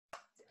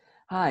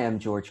Hi, I'm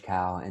George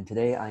Cow, and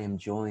today I am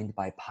joined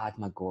by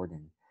Padma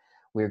Gordon.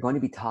 We're going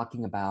to be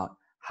talking about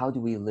how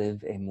do we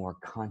live a more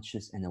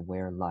conscious and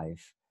aware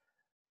life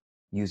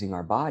using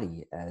our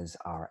body as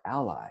our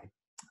ally.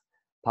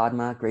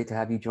 Padma, great to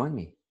have you join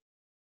me.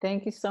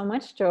 Thank you so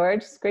much, George.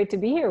 It's great to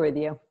be here with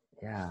you.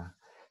 Yeah.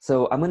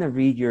 So I'm going to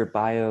read your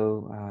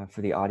bio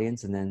for the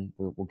audience, and then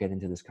we'll get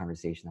into this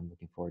conversation. I'm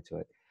looking forward to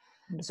it.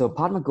 So Wonderful.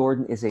 Padma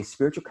Gordon is a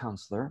spiritual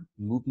counselor,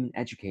 movement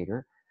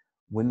educator,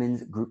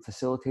 women's group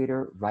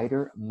facilitator,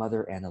 writer,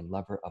 mother, and a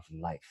lover of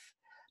life.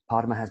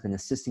 Padma has been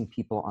assisting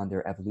people on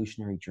their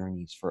evolutionary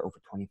journeys for over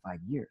 25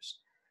 years.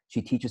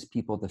 She teaches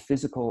people the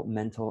physical,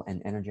 mental,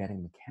 and energetic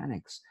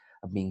mechanics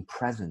of being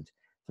present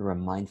through a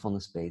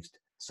mindfulness-based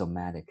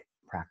somatic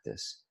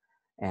practice.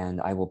 And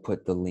I will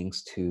put the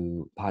links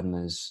to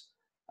Padma's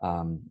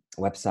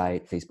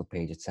website, Facebook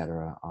page,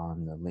 etc.,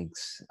 on the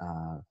links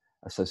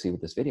associated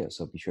with this video.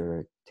 So be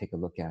sure to take a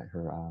look at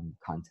her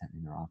content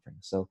and her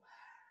offerings. So,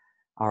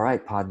 all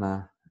right,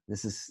 Padma,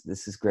 this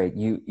is great.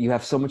 You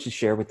have so much to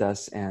share with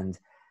us, and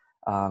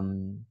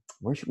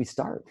where should we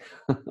start?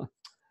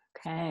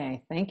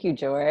 Okay, thank you,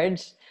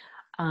 George.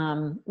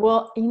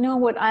 Well, you know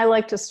what I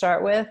like to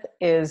start with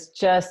is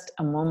just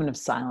a moment of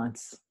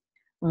silence.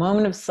 A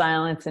moment of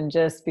silence, and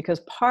just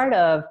because part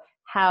of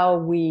how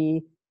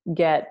we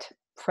get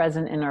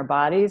present in our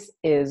bodies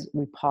is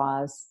we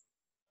pause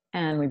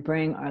and we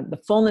bring the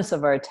fullness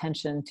of our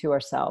attention to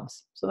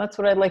ourselves. So that's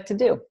what I'd like to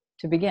do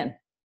to begin.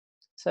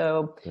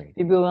 So Great. if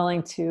you'd be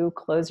willing to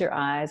close your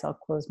eyes, I'll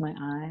close my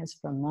eyes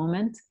for a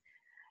moment.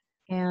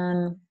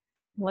 And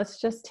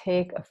let's just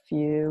take a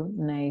few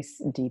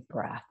nice deep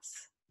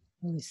breaths.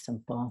 Really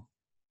simple.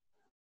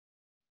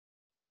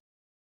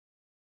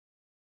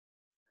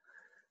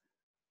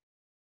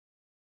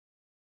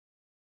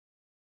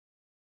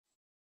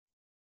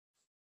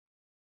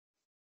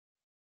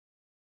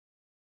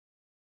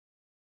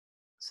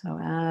 So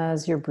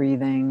as you're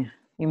breathing,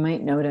 you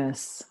might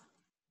notice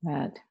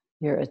that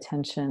your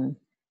attention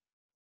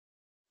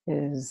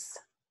is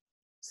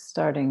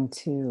starting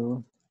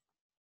to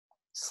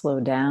slow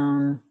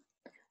down,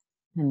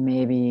 and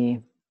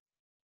maybe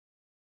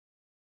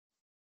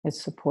it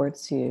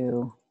supports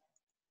you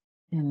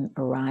in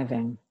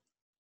arriving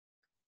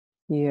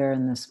here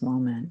in this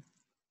moment.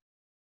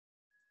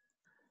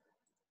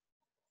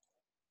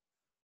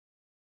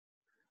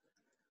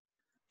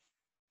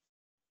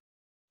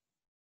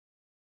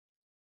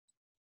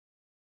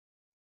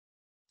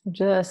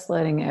 Just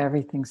letting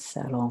everything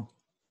settle,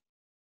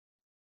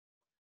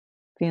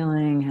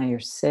 feeling how you're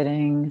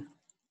sitting,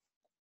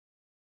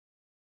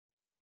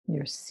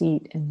 your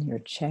seat in your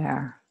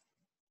chair.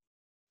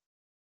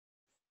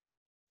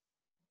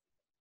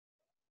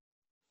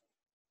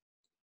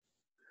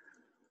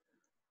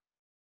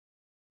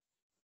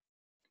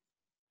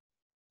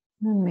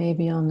 And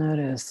maybe you'll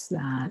notice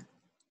that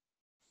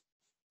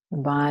the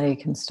body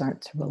can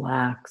start to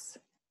relax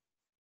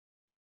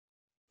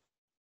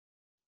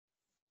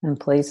in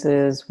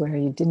places where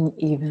you didn't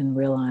even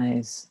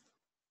realize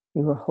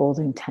you were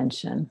holding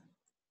tension.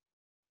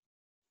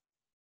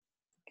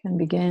 Can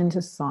begin to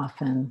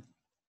soften,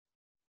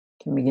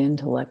 can begin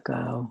to let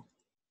go,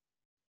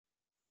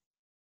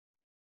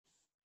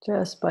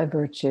 just by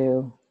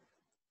virtue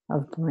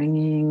of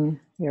bringing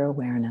your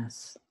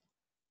awareness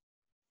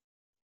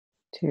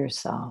to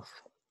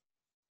yourself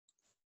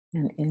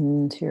and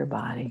into your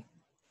body.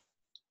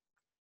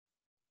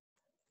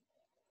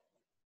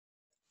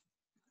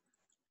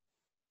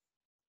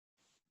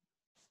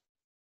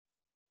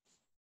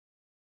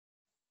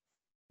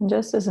 And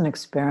just as an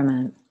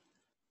experiment,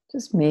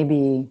 just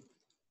maybe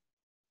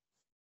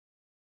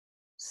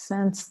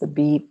sense the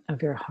beat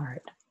of your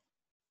heart.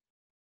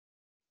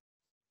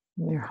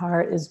 Your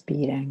heart is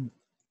beating.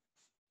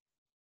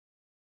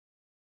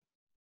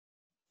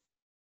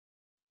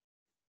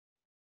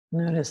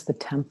 Notice the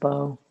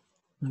tempo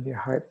of your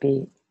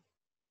heartbeat.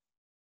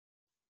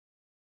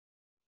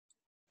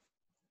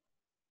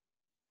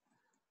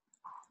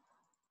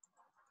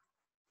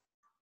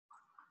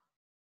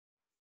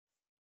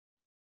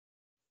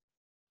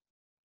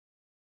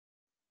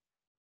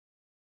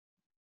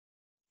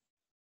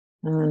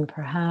 And then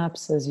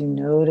perhaps as you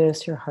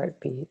notice your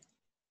heartbeat,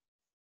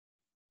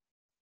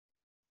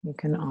 you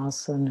can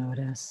also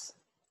notice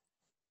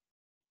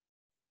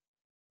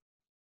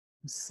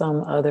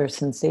some other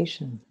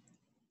sensation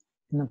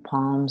in the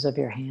palms of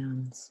your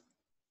hands.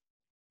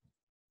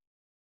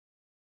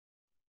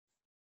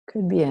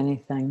 Could be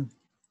anything.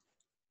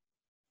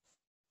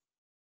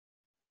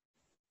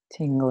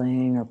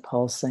 Tingling or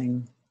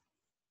pulsing,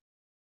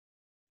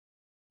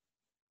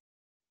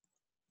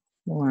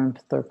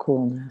 warmth or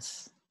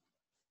coolness.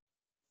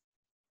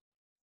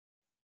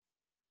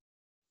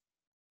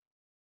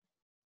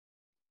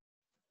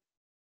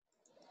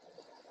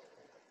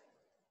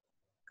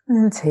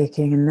 And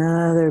taking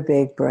another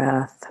big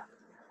breath.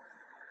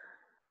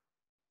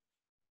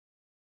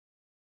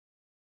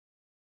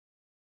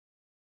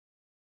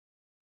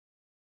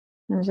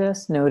 And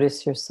just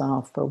notice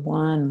yourself for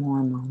one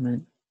more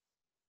moment.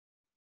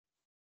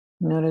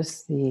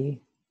 Notice the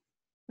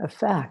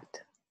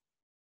effect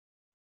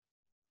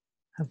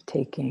of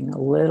taking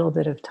a little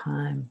bit of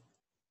time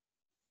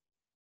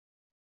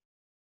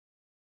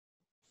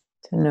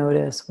to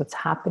notice what's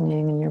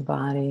happening in your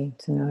body,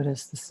 to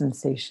notice the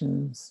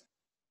sensations.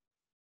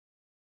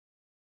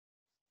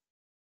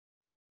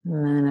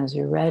 And then as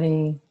you're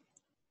ready,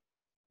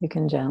 you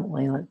can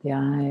gently let the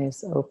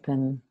eyes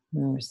open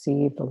and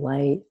receive the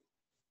light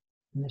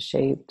and the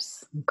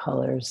shapes and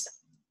colors.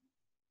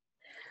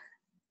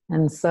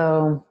 And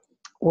so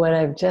what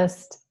I've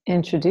just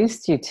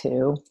introduced you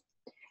to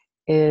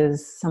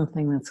is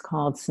something that's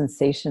called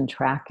sensation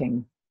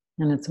tracking.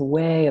 And it's a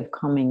way of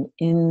coming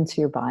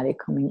into your body,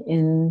 coming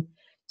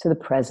into the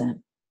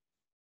present,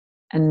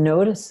 and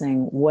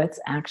noticing what's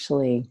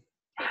actually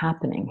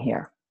happening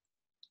here.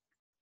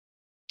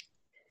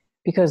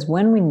 Because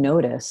when we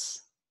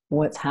notice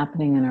what's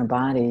happening in our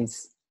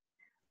bodies,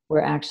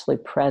 we're actually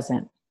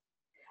present.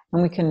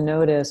 And we can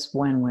notice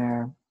when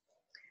we're,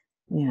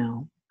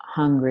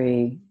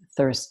 hungry,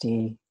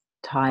 thirsty,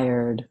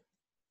 tired,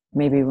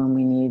 maybe when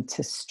we need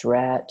to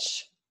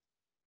stretch,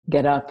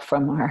 get up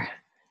from our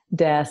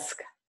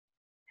desk.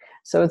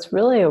 So it's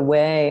really a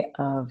way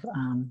of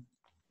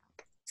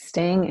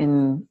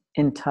staying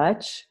in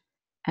touch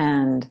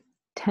and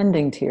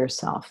tending to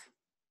yourself.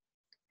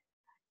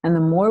 And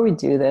the more we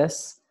do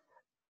this,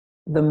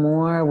 the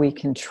more we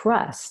can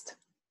trust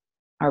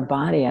our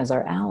body as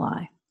our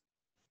ally.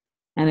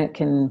 And it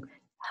can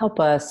help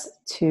us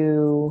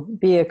to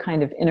be a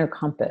kind of inner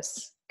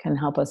compass, can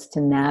help us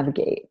to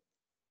navigate.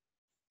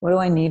 What do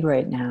I need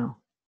right now?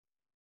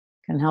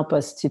 Can help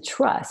us to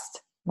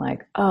trust,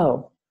 like,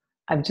 oh,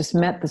 I've just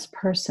met this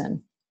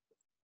person.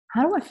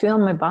 How do I feel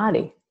in my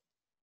body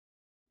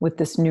with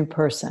this new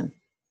person?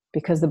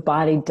 Because the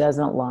body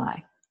doesn't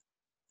lie.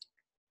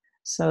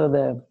 So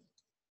the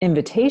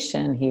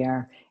invitation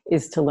here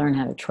is to learn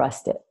how to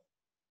trust it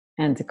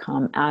and to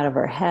come out of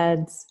our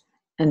heads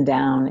and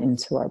down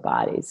into our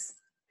bodies,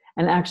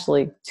 and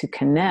actually to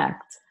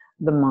connect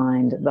the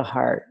mind, the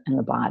heart, and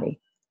the body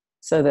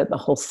so that the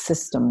whole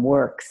system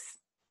works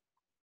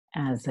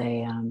as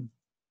a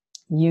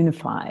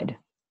united,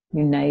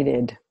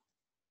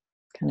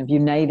 kind of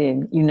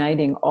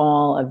uniting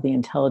all of the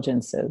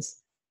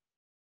intelligences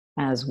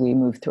as we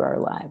move through our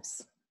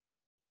lives.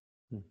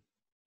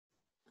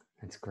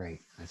 That's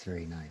great. That's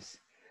very nice.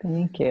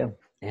 Thank you.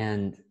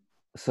 And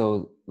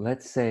so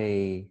let's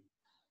say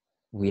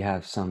we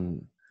have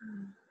some,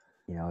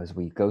 as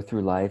we go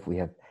through life, we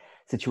have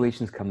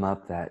situations come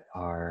up that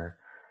are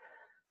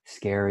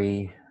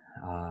scary.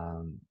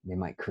 They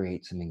might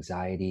create some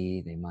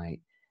anxiety. They might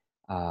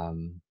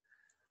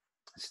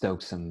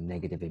stoke some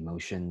negative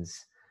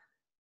emotions.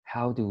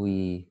 How do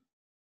we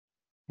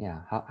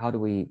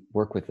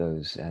work with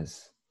those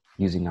as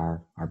using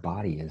our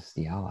body as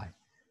the ally?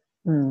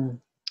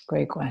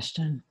 Great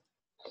question.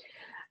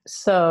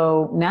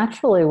 So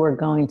naturally, we're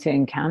going to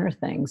encounter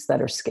things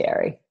that are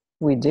scary.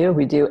 We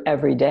do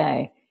every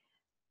day.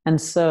 And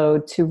so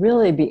to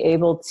really be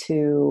able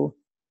to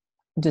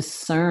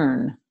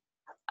discern,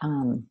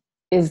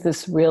 is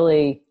this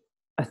really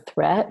a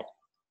threat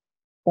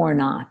or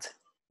not?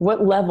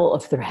 What level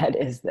of threat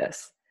is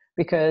this?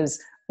 Because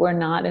we're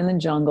not in the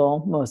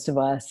jungle, most of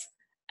us,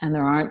 and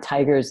there aren't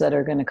tigers that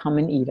are going to come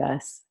and eat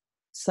us.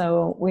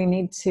 So we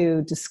need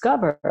to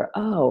discover,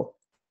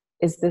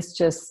 is this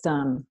just,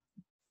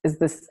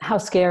 how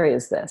scary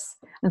is this?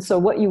 And so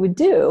what you would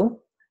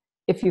do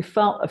if you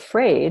felt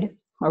afraid,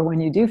 or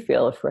when you do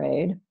feel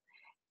afraid,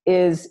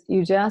 is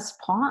you just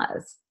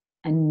pause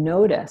and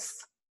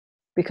notice.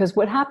 Because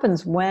what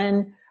happens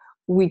when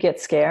we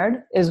get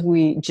scared is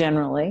we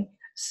generally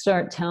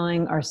start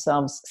telling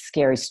ourselves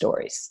scary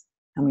stories.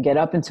 And we get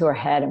up into our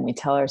head and we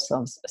tell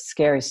ourselves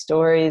scary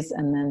stories,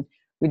 and then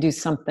we do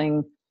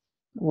something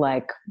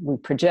like we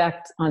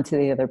project onto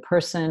the other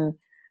person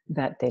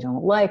that they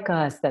don't like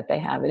us, that they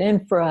have it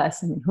in for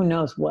us, and who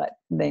knows what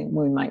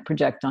we might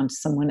project onto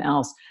someone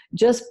else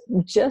just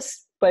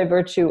by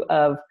virtue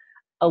of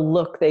a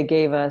look they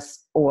gave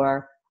us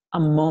or a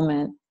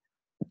moment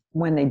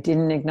when they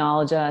didn't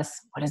acknowledge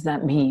us. What does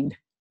that mean?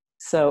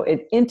 So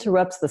it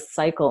interrupts the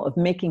cycle of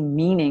making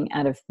meaning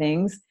out of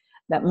things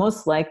that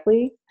most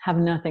likely have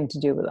nothing to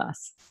do with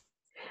us.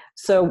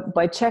 So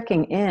by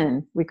checking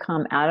in, we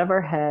come out of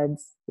our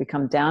heads, we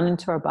come down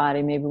into our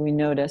body. Maybe we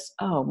notice,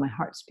 my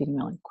heart's beating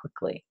really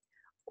quickly,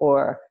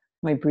 or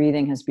my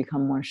breathing has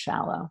become more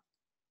shallow.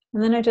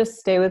 And then I just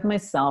stay with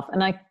myself.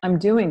 And I'm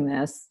doing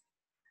this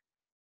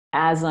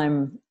as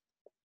I'm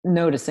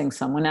noticing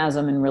someone, as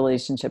I'm in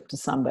relationship to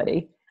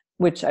somebody,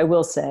 which I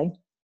will say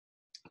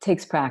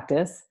takes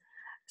practice.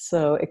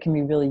 So it can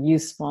be really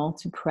useful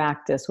to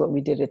practice what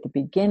we did at the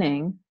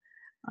beginning,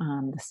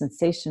 the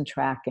sensation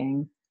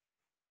tracking,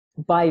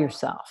 by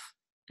yourself.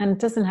 And it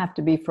doesn't have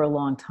to be for a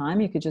long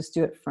time. You could just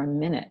do it for a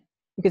minute.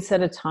 You could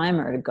set a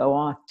timer to go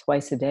off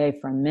twice a day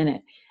for a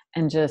minute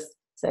and just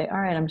say, all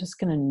right, I'm just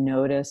going to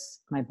notice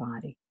my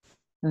body.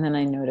 And then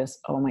I notice,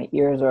 my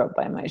ears are up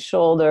by my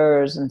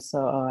shoulders. And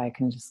so, I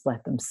can just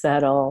let them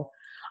settle.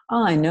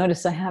 I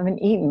notice I haven't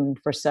eaten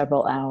for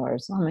several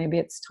hours. Maybe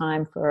it's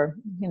time for,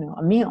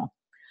 a meal.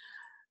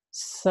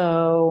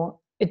 So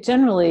it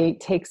generally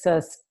takes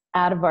us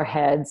out of our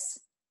heads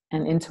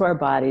and into our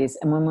bodies.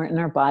 And when we're in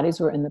our bodies,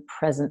 we're in the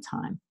present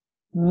time.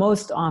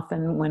 Most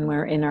often when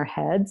we're in our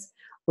heads,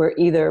 we're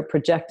either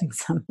projecting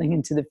something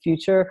into the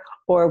future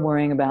or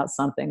worrying about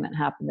something that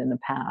happened in the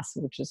past,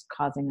 which is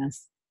causing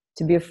us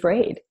to be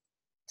afraid.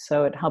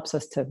 So it helps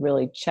us to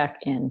really check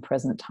in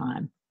present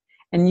time.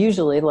 And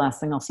usually, the last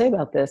thing I'll say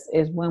about this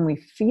is when we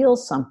feel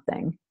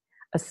something,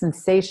 a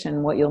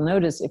sensation, what you'll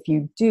notice if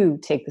you do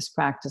take this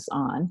practice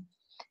on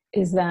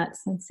is that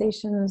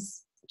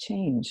sensations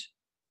change.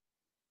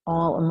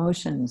 All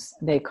emotions,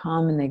 they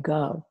come and they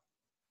go.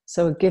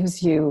 So it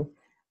gives you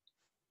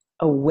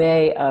a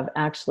way of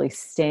actually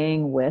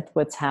staying with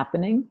what's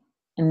happening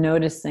and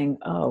noticing,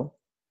 oh,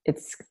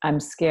 I'm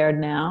scared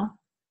now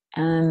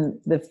and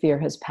the fear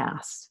has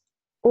passed.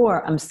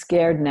 Or I'm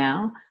scared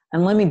now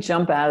and let me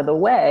jump out of the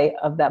way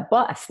of that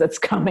bus that's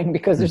coming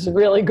because there's a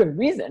really good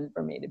reason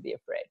for me to be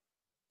afraid.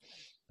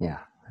 Yeah,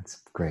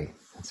 that's great.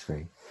 That's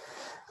great.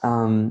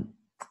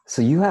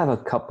 So you have a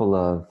couple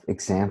of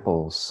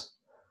examples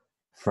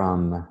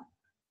from,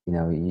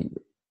 and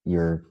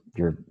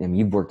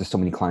you've worked with so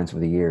many clients over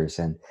the years,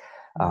 and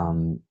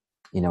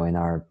in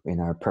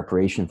our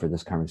preparation for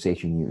this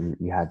conversation,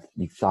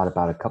 you thought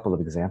about a couple of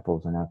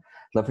examples, and I'd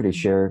love for you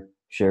to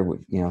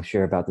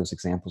share about those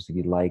examples if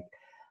you'd like.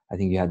 I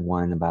think you had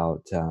one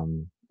about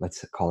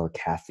let's call her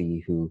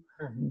Kathy, who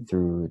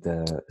through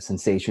the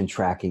sensation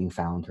tracking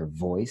found her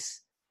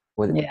voice.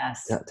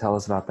 Yes. Tell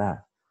us about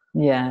that.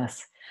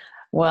 Yes.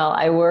 Well,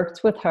 I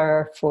worked with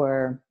her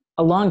for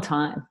a long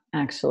time,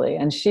 actually,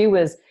 and she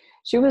was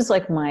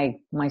like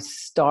my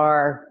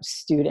star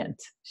student.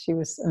 She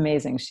was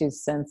amazing.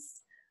 She's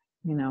since,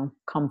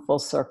 come full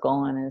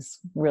circle and is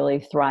really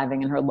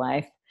thriving in her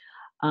life.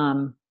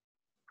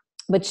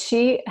 But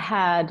she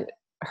had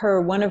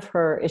one of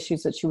her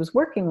issues that she was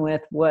working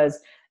with was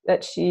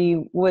that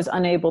she was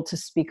unable to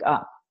speak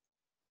up.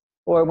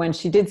 Or when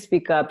she did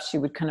speak up, she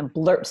would kind of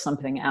blurt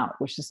something out,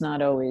 which is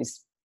not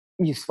always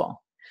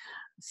useful.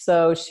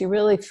 So she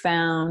really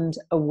found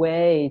a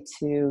way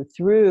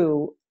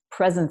through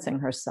presencing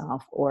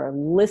herself or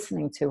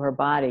listening to her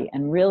body,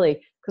 and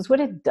really, because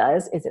what it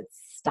does is it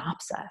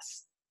stops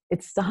us.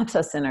 It stops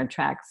us in our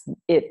tracks.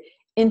 It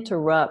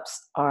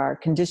interrupts our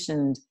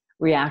conditioned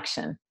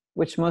reaction,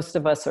 which most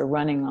of us are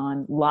running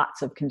on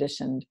lots of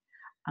conditioned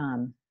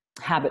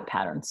habit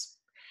patterns.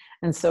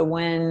 And so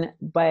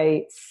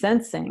by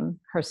sensing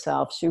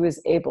herself, she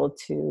was able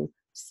to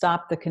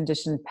stop the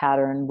conditioned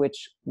pattern,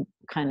 which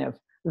kind of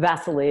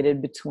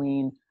vacillated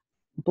between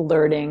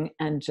blurting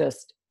and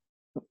just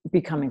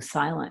becoming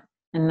silent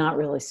and not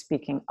really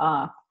speaking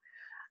up.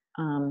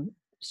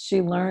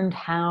 She learned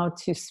how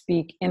to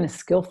speak in a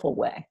skillful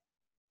way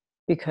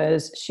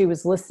because she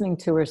was listening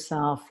to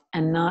herself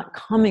and not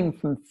coming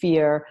from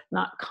fear,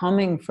 not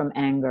coming from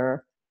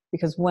anger.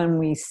 Because when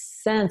we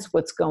sense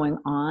what's going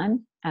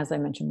on, as I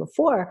mentioned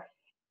before,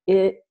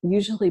 it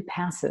usually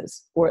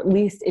passes, or at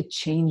least it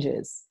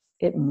changes,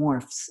 it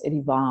morphs, it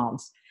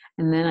evolves.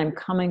 And then I'm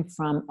coming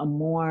from a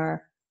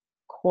more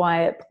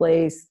quiet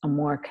place, a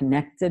more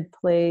connected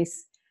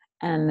place.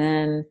 And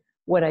then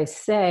what I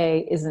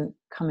say isn't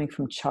coming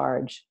from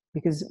charge,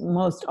 because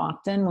most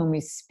often when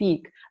we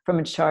speak from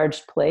a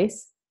charged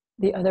place,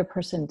 the other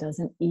person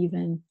doesn't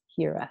even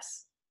hear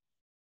us.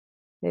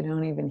 They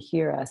don't even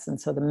hear us. And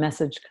so the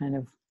message kind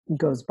of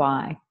goes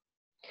by.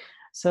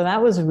 So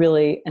that was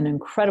really an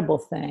incredible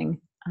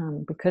thing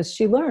because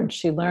she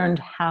learned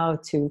how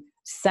to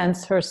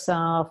sense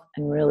herself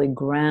and really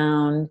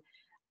ground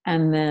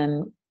and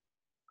then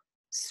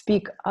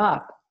speak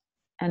up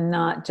and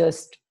not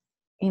just,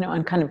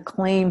 and kind of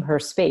claim her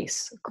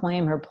space,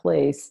 claim her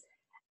place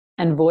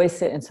and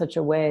voice it in such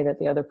a way that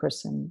the other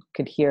person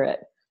could hear it.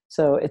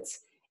 So it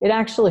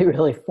actually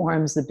really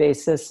forms the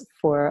basis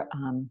for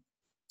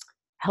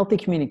healthy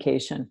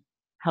communication,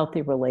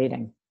 healthy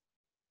relating.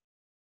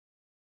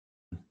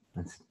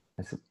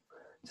 That's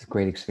a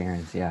great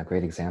experience. Yeah,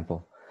 great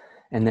example.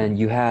 And then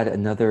you had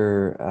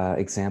another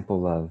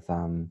example of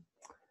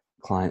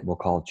client we'll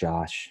call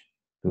Josh,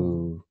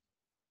 who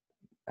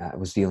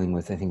was dealing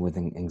with, I think, with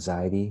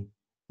anxiety.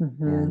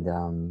 Mm-hmm.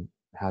 And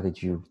how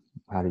did you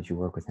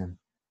work with him?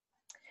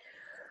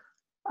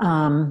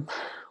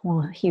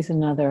 Well, he's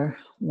another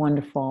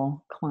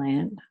wonderful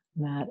client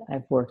that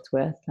I've worked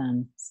with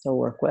and still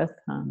work with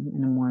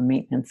in a more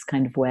maintenance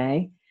kind of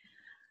way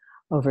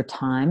over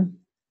time.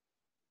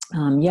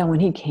 When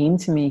he came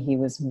to me, he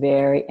was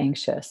very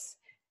anxious.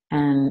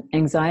 And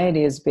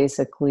anxiety is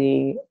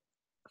basically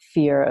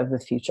fear of the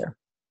future.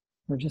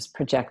 We're just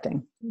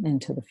projecting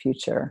into the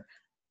future.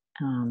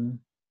 And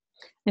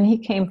he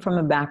came from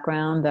a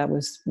background that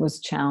was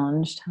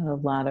challenged, had a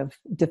lot of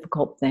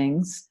difficult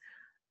things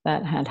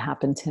that had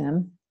happened to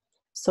him.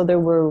 So there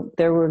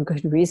were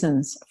good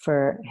reasons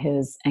for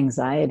his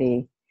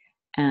anxiety.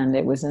 And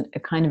it was a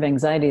kind of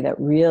anxiety that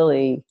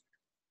really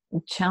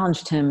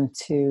challenged him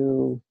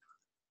to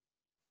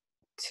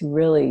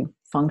really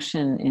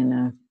function in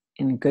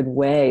a good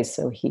way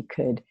so he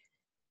could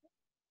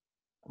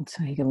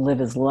live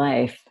his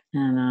life.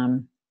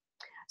 And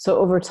So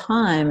over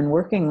time and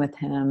working with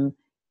him,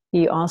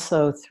 he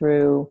also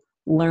through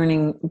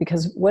learning,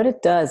 because what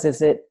it does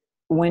is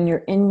when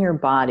you're in your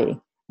body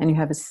and you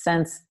have a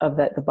sense of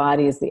that the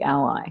body is the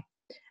ally.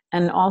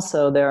 And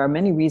also there are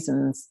many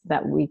reasons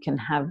that we can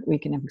have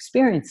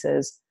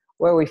experiences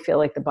where we feel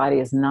like the body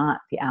is not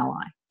the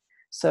ally.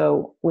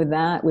 So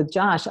with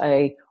Josh,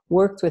 I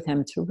worked with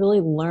him to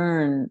really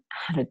learn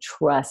how to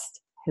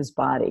trust his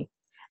body,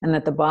 and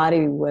that the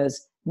body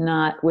was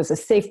a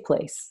safe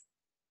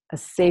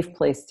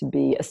place to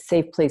be, a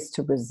safe place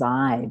to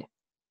reside.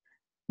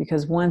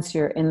 Because once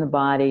you're in the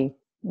body,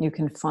 you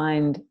can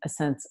find a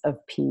sense of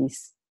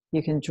peace.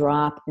 You can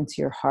drop into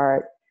your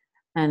heart.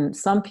 And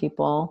some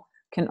people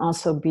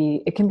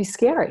it can be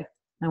scary.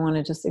 I want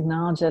to just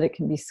acknowledge that it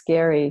can be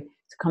scary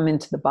to come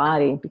into the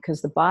body,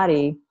 because the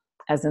body,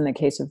 as in the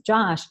case of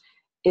Josh,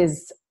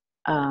 is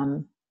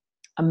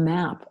a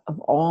map of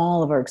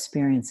all of our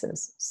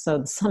experiences. So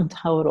the sum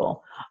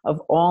total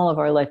of all of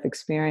our life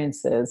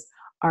experiences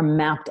are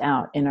mapped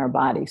out in our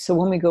body. So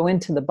when we go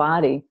into the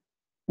body,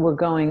 we're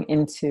going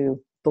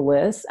into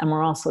bliss, and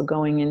we're also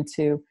going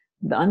into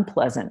the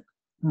unpleasant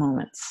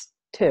moments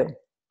too,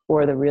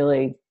 or the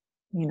really,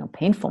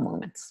 painful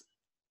moments.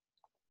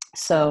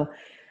 So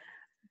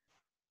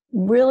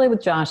really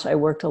with Josh, I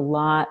worked a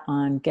lot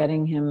on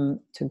getting him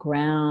to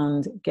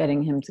ground,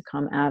 getting him to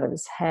come out of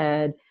his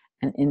head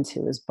and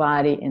into his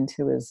body,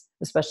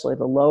 especially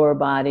the lower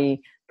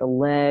body, the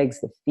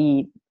legs, the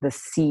feet, the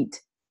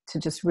seat, to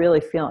just really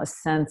feel a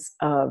sense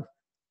of,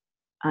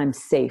 I'm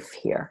safe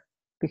here.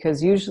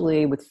 Because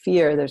usually with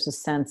fear, there's a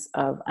sense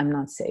of, I'm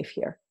not safe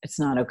here. It's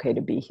not okay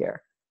to be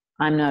here.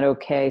 I'm not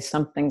okay.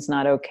 Something's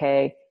not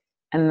okay.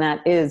 And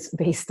that is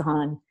based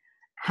on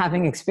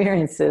having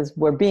experiences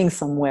where being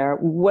somewhere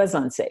was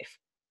unsafe.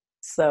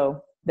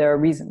 So there are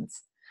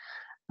reasons.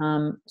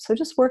 So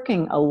just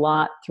working a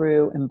lot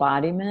through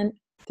embodiment,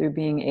 through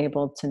being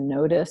able to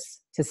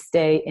notice, to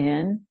stay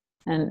in,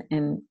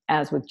 and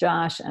as with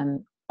Josh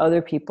and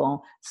other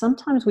people,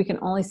 sometimes we can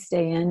only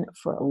stay in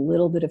for a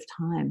little bit of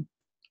time.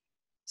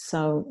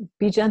 So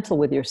be gentle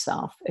with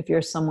yourself. If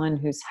you're someone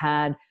who's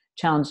had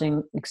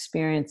challenging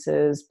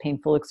experiences,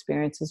 painful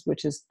experiences,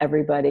 which is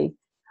everybody,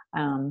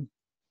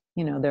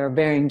 there are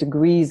varying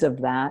degrees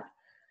of that.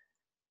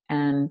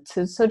 And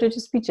to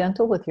just be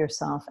gentle with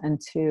yourself, and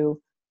to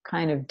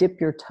kind of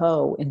dip your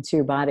toe into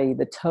your body,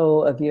 the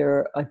toe of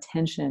your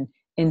attention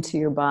into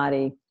your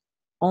body,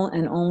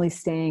 and only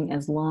staying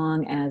as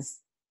long as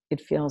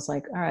it feels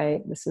like, all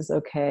right, this is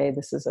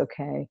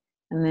okay.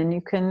 And then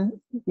you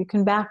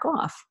can back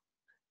off.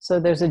 So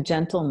there's a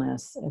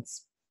gentleness.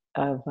 It's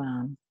of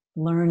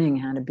learning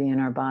how to be in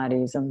our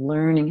bodies, and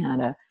learning how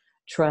to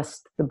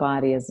trust the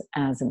body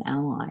as an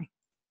ally.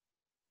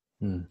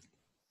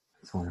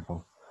 That's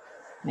wonderful.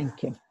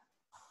 Thank you.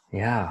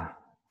 Yeah.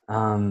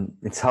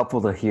 It's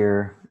helpful to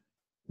hear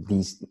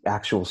these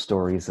actual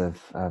stories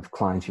of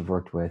clients you've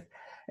worked with.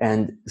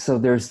 And so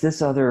there's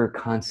this other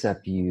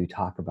concept you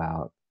talk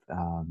about,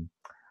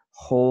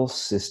 whole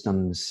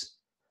systems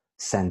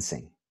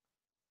sensing.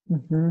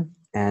 Mm-hmm.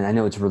 And I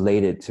know it's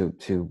related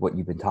to what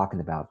you've been talking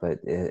about, but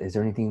is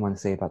there anything you want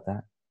to say about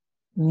that?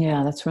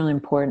 Yeah, that's really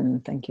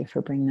important. Thank you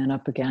for bringing that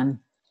up again.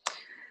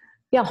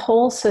 Yeah,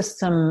 whole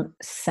system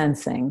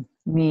sensing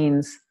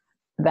means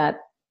that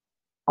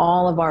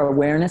all of our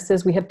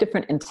awarenesses, we have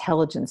different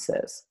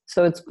intelligences.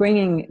 So it's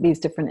bringing these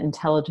different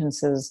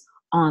intelligences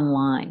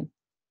online.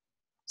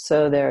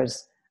 So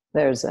there's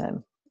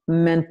a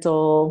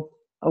mental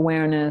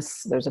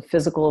awareness, there's a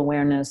physical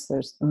awareness,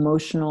 there's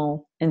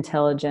emotional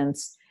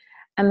intelligence,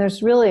 and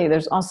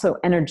there's also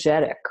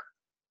energetic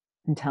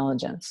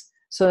intelligence,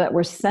 so that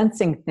we're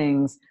sensing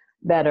things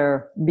that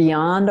are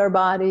beyond our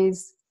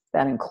bodies,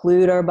 that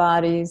include our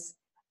bodies,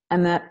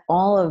 and that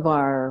all of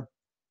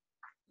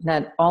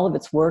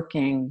it's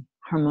working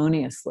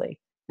harmoniously.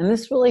 And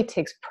this really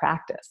takes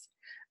practice,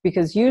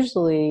 because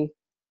usually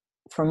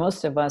for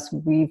most of us,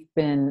 we've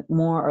been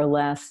more or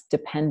less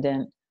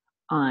dependent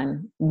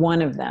on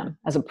one of them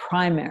as a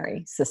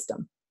primary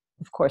system.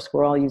 Of course,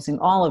 we're all using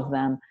all of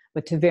them,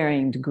 but to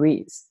varying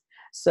degrees.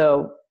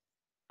 So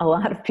a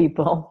lot of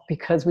people,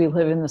 because we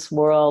live in this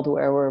world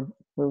where we're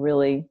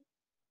really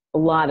a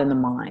lot in the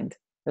mind.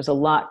 There's a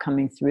lot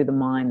coming through the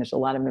mind. There's a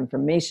lot of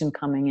information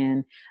coming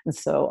in. And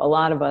so a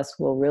lot of us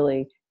will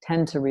really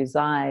tend to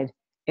reside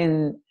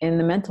in the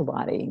mental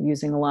body,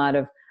 using a lot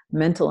of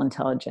mental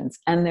intelligence.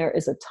 And there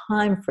is a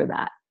time for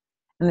that.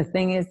 And the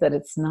thing is that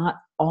it's not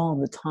all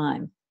the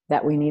time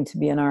that we need to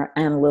be in our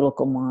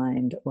analytical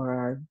mind, or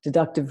our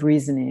deductive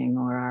reasoning,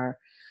 or our,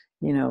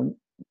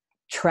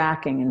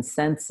 tracking and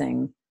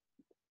sensing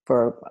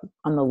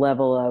on the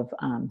level of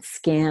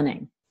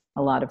scanning.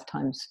 A lot of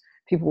times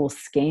people will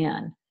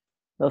scan.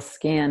 They'll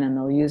scan and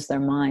they'll use their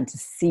mind to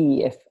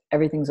see if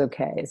everything's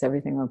okay. Is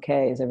everything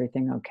okay? Is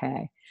everything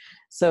okay?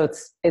 So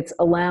it's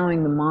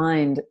allowing the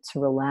mind to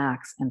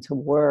relax and to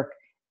work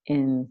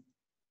in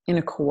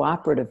a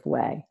cooperative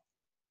way,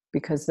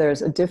 because there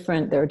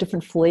are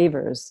different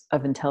flavors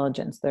of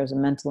intelligence. There's a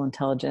mental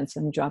intelligence,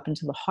 and you drop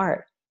into the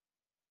heart.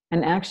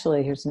 And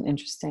actually, here's an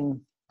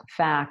interesting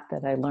fact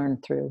that I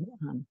learned through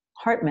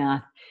heart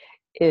math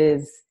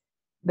is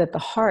that the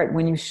heart,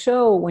 when you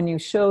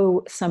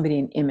show somebody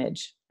an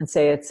image and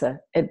say it's a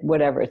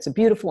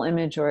beautiful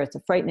image or it's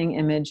a frightening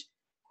image,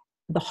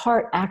 the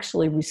heart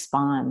actually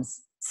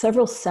responds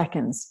several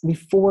seconds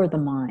before the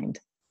mind.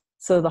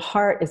 So the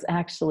heart is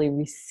actually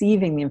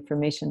receiving the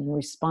information and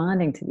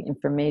responding to the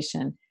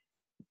information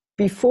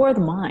before the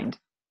mind.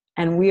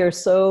 And we are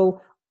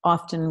so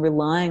often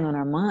relying on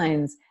our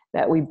minds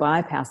that we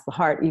bypass the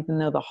heart, even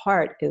though the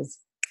heart is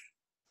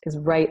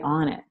right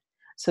on it.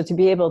 So to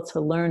be able to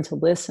learn to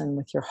listen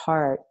with your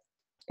heart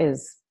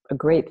is a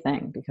great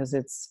thing, because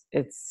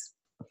it's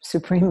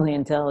supremely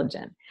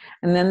intelligent.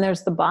 And then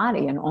there's the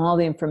body and all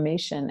the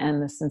information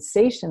and the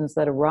sensations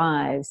that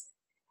arise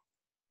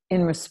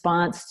in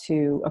response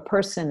to a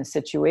person, a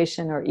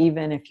situation, or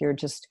even if you're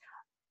just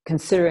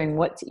considering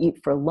what to eat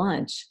for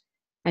lunch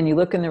and you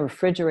look in the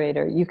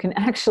refrigerator, you can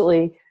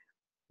actually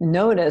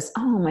notice,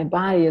 oh, my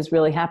body is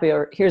really happy.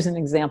 Or here's an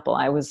example.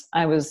 I was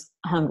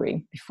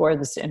hungry before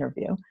this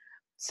interview.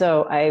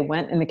 So I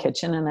went in the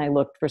kitchen and I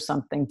looked for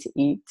something to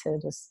eat, to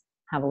just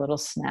have a little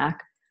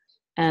snack.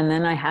 And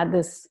then I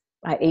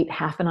ate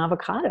half an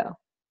avocado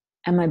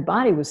and my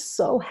body was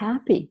so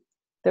happy.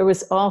 There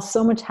was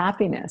so much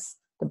happiness.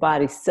 The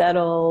body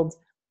settled,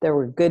 there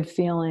were good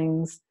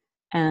feelings.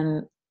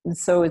 And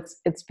so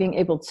it's being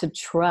able to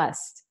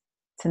trust,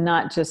 to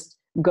not just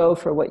go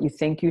for what you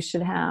think you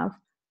should have,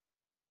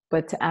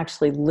 but to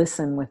actually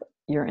listen with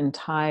your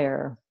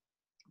entire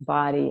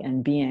body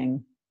and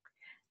being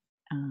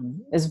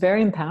is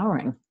very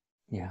empowering.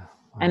 Yeah.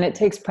 Wow. And it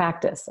takes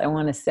practice. I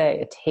want to say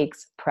it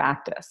takes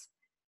practice.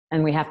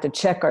 And we have to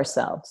check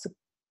ourselves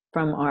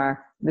from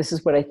this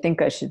is what I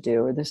think I should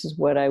do, or this is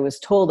what I was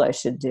told I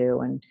should do.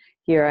 And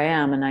here I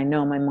am, and I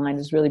know my mind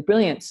is really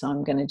brilliant, so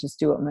I'm going to just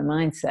do what my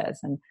mind says.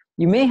 And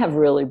you may have a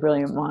really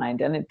brilliant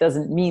mind, and it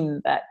doesn't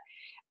mean that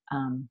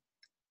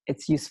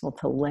it's useful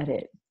to let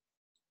it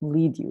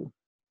lead you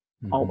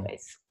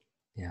always.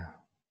 Yeah,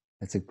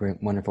 that's a great,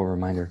 wonderful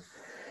reminder.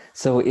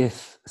 So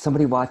if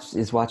somebody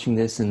is watching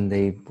this and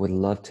they would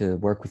love to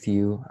work with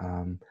you,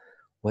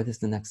 what is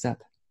the next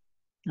step?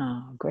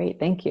 Oh, great.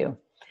 Thank you.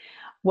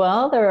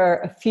 Well, there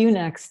are a few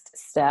next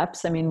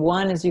steps. I mean,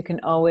 one is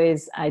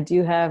I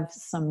do have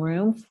some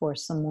room for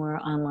some more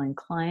online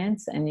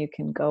clients, and you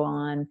can go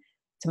on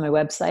to my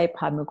website,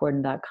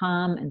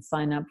 padmagordon.com, and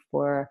sign up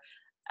for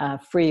a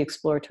free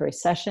exploratory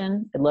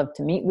session. I'd love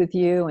to meet with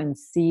you and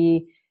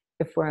see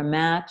if we're a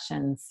match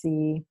and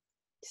see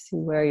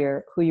who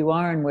you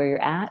are and where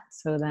you're at.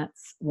 So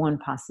that's one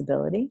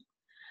possibility.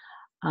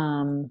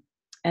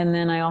 And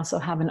then I also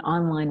have an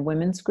online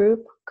women's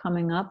group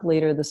coming up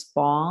later this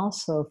fall.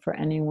 So for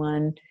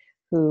anyone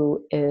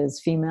who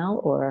is female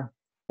or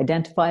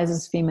identifies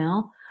as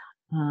female,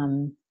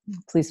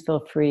 please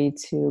feel free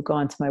to go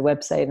onto my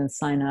website and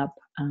sign up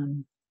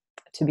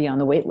to be on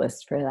the wait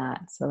list for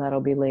that. So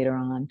that'll be later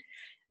on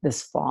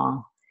this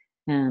fall.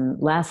 And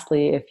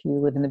lastly, if you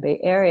live in the Bay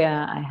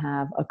Area, I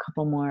have a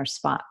couple more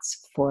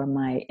spots for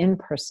my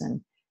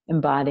in-person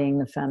Embodying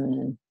the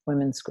Feminine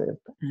women's group.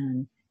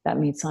 And that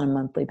meets on a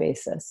monthly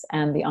basis.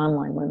 And the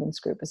online women's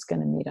group is going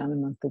to meet on a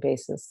monthly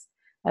basis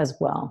as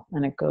well.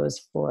 And it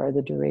goes for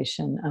the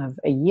duration of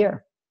a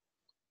year.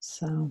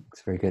 So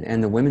it's very good.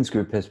 And the women's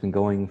group has been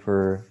going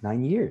for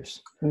 9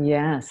 years.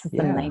 Yes, it's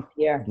the 9th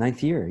year.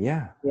 9th year,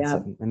 yeah. Yeah.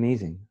 That's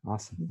amazing.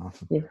 Awesome.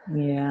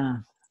 Yeah.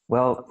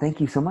 Well, thank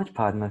you so much,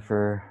 Padma,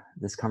 for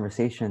this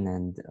conversation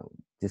and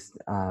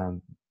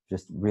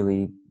just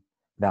really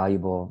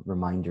valuable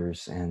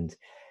reminders and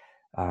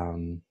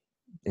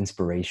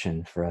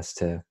inspiration for us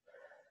to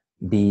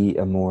be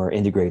a more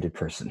integrated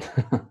person.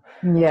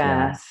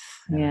 Yes.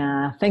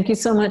 Yeah. Thank you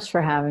so much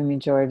for having me,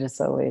 George. It's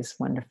always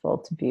wonderful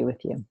to be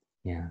with you.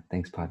 Yeah.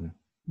 Thanks, Padma.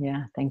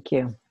 Yeah. Thank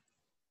you.